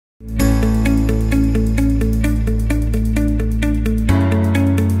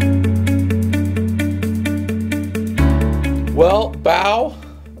Al,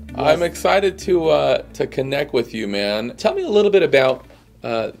 yes. I'm excited to connect with you, man. Tell me a little bit about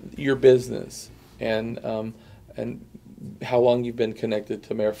your business and how long you've been connected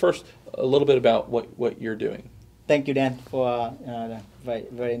to Meir. First, a little bit about what you're doing. Thank you, Dan, for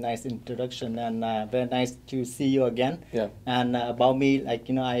very nice introduction, and very nice to see you again. Yeah. And about me,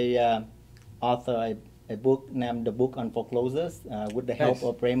 I author a book named The Book on Foreclosures with the help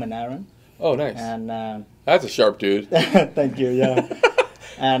of Raymond Aaron. Oh, nice. And that's a sharp dude. Thank you. Yeah.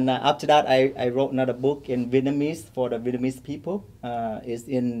 And after that, I wrote another book in Vietnamese for the Vietnamese people. It's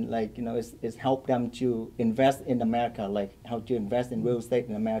in it's help them to invest in America, like how to invest in real estate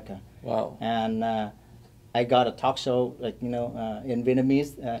in America. Wow. And I got a talk show in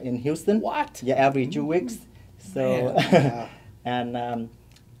Vietnamese in Houston. What? Yeah, every 2 weeks. So and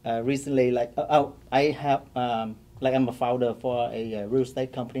recently, I have I'm a founder for a real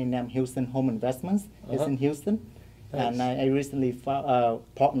estate company named Houston Home Investments. It's in Houston. Nice. And I recently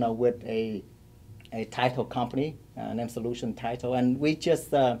partnered with a title company named Solution Title, and we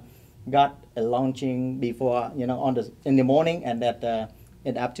just got a launching before in the morning, and that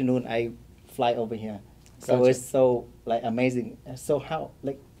in the afternoon I fly over here. So gotcha. It's so amazing. So how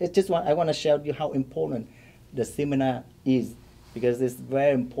I want to share with you how important the seminar is, because it's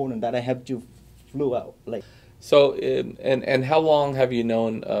very important that I have to flew out. So and how long have you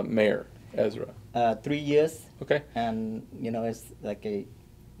known Meir Ezra? 3 years. Okay. And it's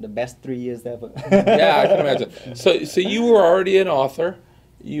the best 3 years ever. Yeah, I can imagine. So you were already an author.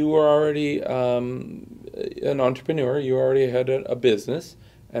 You were already an entrepreneur. You already had a business,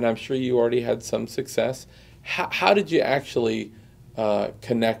 and I'm sure you already had some success. How did you actually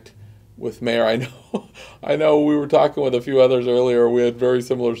connect with Meir? I know we were talking with a few others earlier. We had very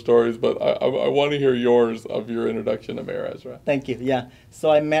similar stories, but I want to hear yours of your introduction to Meir Ezra. Thank you. Yeah. So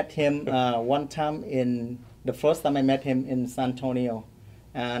I met him one time the first time I met him in San Antonio,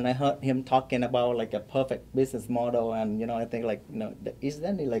 and I heard him talking about a perfect business model, and I think is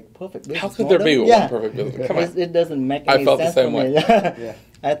there any perfect business model? How could there be one perfect business? Come on. It doesn't make any sense. I felt the same way. Yeah.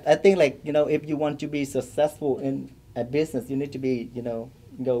 I think if you want to be successful in a business, you need to be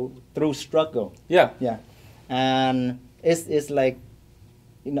go through struggle. Yeah. Yeah. And it's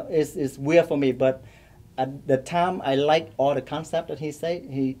weird for me, but at the time I like all the concept that he said.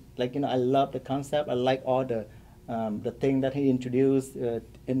 I love the concept. I like all the thing that he introduced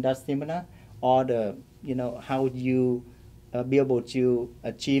in that seminar, all the how you be able to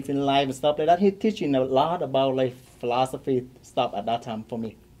achieve in life and stuff like that. He's teaching a lot about philosophy stuff at that time for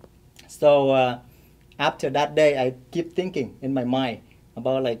me. So after that day, I keep thinking in my mind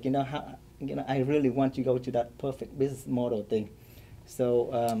about how I really want to go to that perfect business model thing. So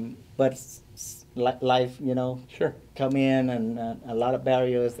but life sure come in, and a lot of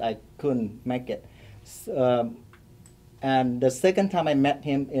barriers, I couldn't make it. And the second time I met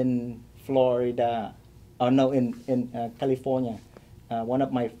him in Florida, in California, one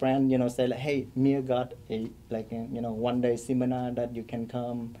of my friends said hey, Meir got a 1-day seminar that you can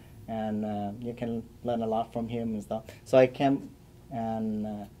come, and you can learn a lot from him and stuff. So I came, and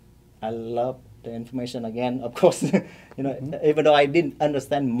I love the information again, of course. Even though I didn't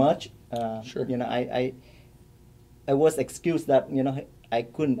understand much, sure. I was excused that I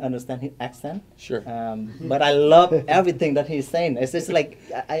couldn't understand his accent. Sure. But I love everything that he's saying. It's just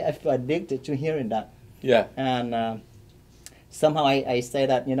I feel addicted to hearing that. Yeah. And somehow I say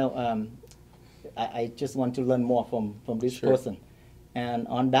that I just want to learn more from this sure. person. And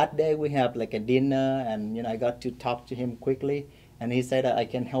on that day we have a dinner, and I got to talk to him quickly. And he said that I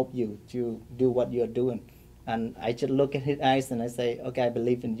can help you to do what you're doing. And I just look at his eyes and I say, okay, I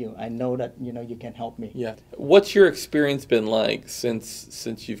believe in you. I know that you can help me. Yeah. What's your experience been like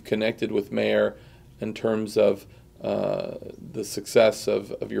since you've connected with Meir in terms of the success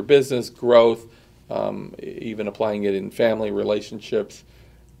of your business, growth, even applying it in family relationships?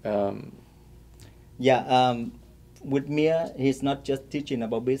 With Meir, he's not just teaching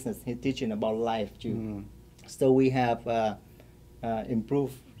about business. He's teaching about life too. So we have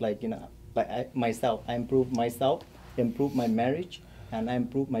improved, myself. I improved myself, improved my marriage, and I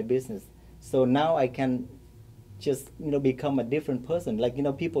improved my business. So now I can just become a different person.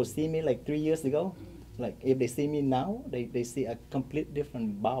 People see me 3 years ago. If they see me now, they see a complete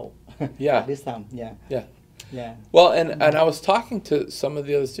different bow. Yeah. This time. Yeah. Yeah. Yeah. Well, and I was talking to some of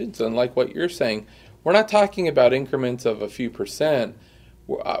the other students, and like what you're saying, we're not talking about increments of a few percent.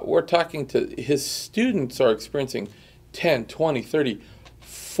 We're talking to his students are experiencing 10, 20, 30,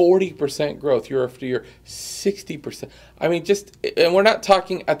 40% growth year after year, 60%. I mean, and we're not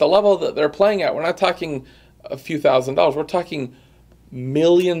talking at the level that they're playing at. We're not talking a few $1,000s. We're talking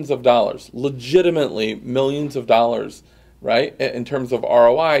millions of dollars, legitimately millions of dollars right? In terms of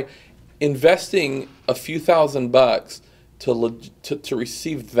ROI, investing a few $1,000s to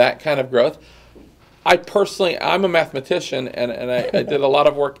receive that kind of growth. I'm a mathematician, and I did a lot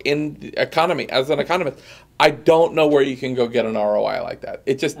of work in the economy as an economist. I don't know where you can go get an ROI like that.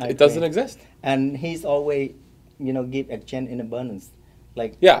 It doesn't exist. And he's always, give exchange in abundance.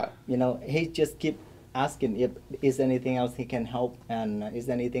 Like, yeah, he just keep asking if is anything else he can help, and is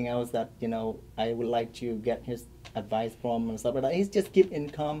anything else that, I would like to get his advice from and stuff like that. He's just keep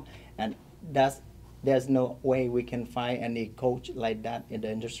income, and there's no way we can find any coach like that in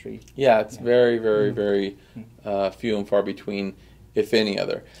the industry. Yeah, it's very, very, very few and far between, if any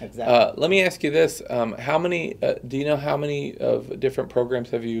other. Exactly. Let me ask you this: how many? Do you know how many of different programs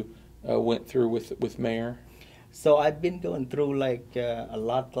have you went through with Meir? So I've been going through like a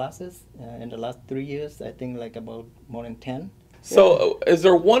lot of classes in the last 3 years. I think like about more than 10. So is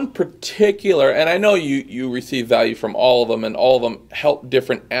there one particular, and I know you receive value from all of them, and all of them help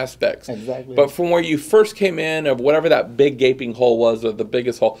different aspects. Exactly. But from where you first came in, of whatever that big gaping hole was, or the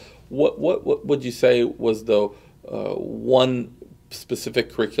biggest hole, what would you say was the one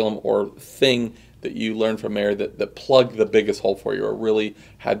specific curriculum or thing that you learned from Meir that plugged the biggest hole for you, or really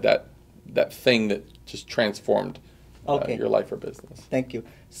had that thing that just transformed your life or business? Thank you.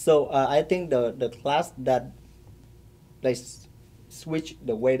 So I think the class that switch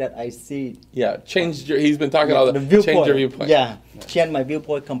the way that I see. Yeah, he's been talking about the viewpoint. Change your viewpoint. Yeah, change my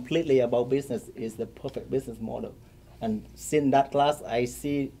viewpoint completely about business is the perfect business model. And since that class, I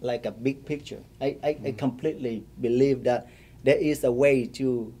see like a big picture. I completely believe that there is a way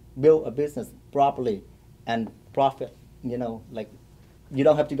to build a business properly and profit. Like you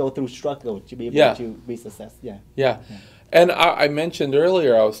don't have to go through struggle to be able to be success. Yeah. And I mentioned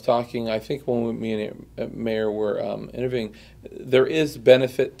earlier, I was talking, I think when me and Meir were interviewing, there is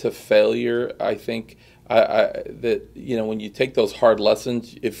benefit to failure. I think that, when you take those hard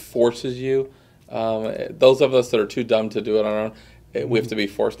lessons, it forces you. Those of us that are too dumb to do it on our own, we have to be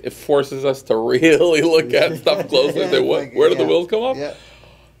forced. It forces us to really look at stuff closely. Where did the wheels come off? Yeah.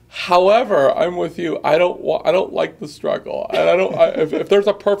 However, I'm with you. I don't like the struggle, and if there's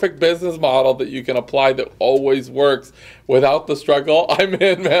a perfect business model that you can apply that always works without the struggle, I'm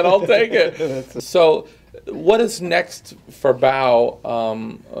in, man. I'll take it. So, what is next for Bao?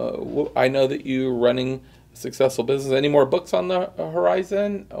 I know that you're running a successful business. Any more books on the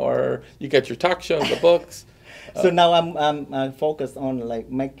horizon, or you got your talk show, the books? So now I'm focused on like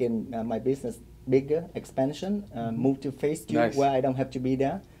making my business bigger, expansion, move to phase 2 Nice. where I don't have to be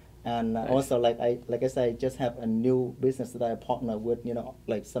there. And also, like I said, I just have a new business that I partner with,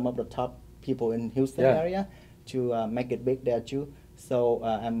 like some of the top people in Houston area to make it big there too. So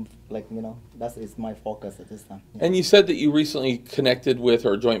I'm like, that is my focus at this time. Yeah. And you said that you recently connected with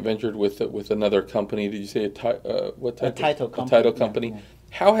or joint ventured with another company. Did you say what type? A title company. A title company. Yeah.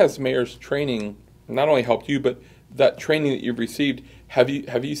 How has Meir's training not only helped you, but that training that you've received? Have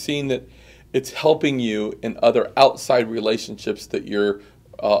you seen that it's helping you in other outside relationships that you're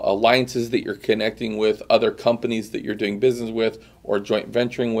alliances that you're connecting with, other companies that you're doing business with or joint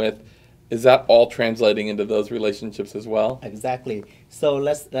venturing with? Is that all translating into those relationships as well? Exactly. So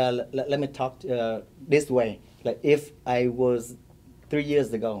let me talk this way. Like if I was 3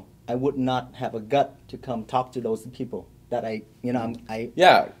 years ago, I would not have a gut to come talk to those people that I'm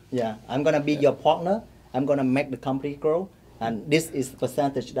gonna be your partner. I'm gonna make the company grow, and this is the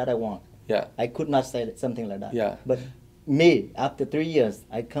percentage that I want. Yeah. I could not say something like that. Yeah. But me, after 3 years,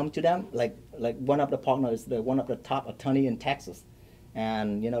 I come to them like one of the partners, one of the top attorney in Texas,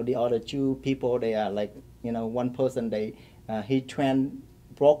 and the other 2 people, they are like one person he trained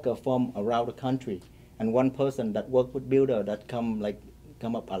broker from around the country, and one person that work with builder that come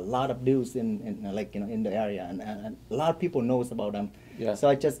up a lot of deals in the area, and a lot of people knows about them. Yeah. So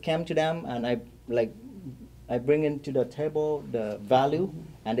I just came to them, and I bring into the table the value,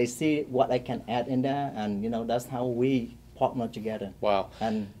 and they see what I can add in there, and that's how we partner together. Wow.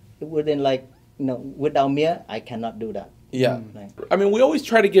 And within without Meir, I cannot do that. Yeah. I mean, we always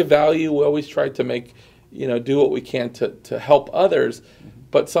try to give value. We always try to make, do what we can to help others.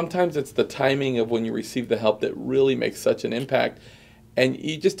 But sometimes it's the timing of when you receive the help that really makes such an impact. And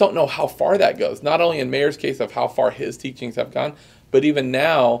you just don't know how far that goes. Not only in Meir's case of how far his teachings have gone, but even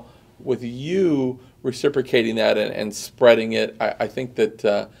now with you reciprocating that and spreading it, I think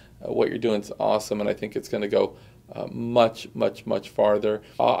that what you're doing is awesome, and I think it's going to go much, much, much farther.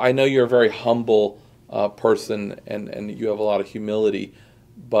 I know you're a very humble person, and you have a lot of humility,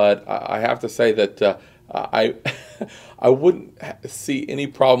 but I have to say that I wouldn't see any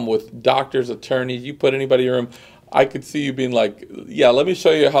problem with doctors, attorneys. You put anybody in a room, I could see you being like, yeah, let me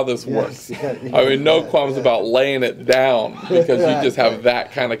show you how this works. I mean, no qualms about laying it down, because you just have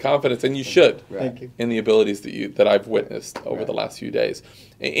that kind of confidence, and you should, in the abilities that I've witnessed over the last few days.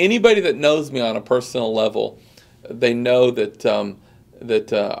 Anybody that knows me on a personal level, they know that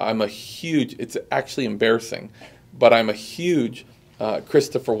I'm a huge, it's actually embarrassing, but I'm a huge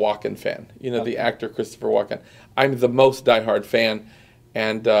Christopher Walken fan. You know, the actor Christopher Walken. I'm the most diehard fan.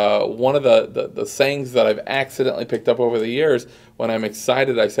 And one of the sayings that I've accidentally picked up over the years, when I'm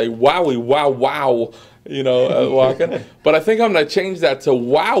excited, I say, wowie, wow, wow, you know, Walken. But I think I'm going to change that to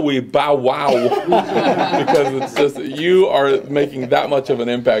wowie, bow, wow, because it's just, you are making that much of an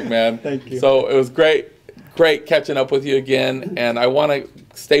impact, man. Thank you. So it was great catching up with you again, and I want to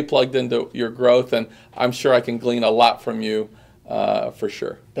stay plugged into your growth, and I'm sure I can glean a lot from you for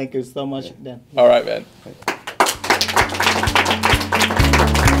sure. Thank you so much, Dan. All right, man.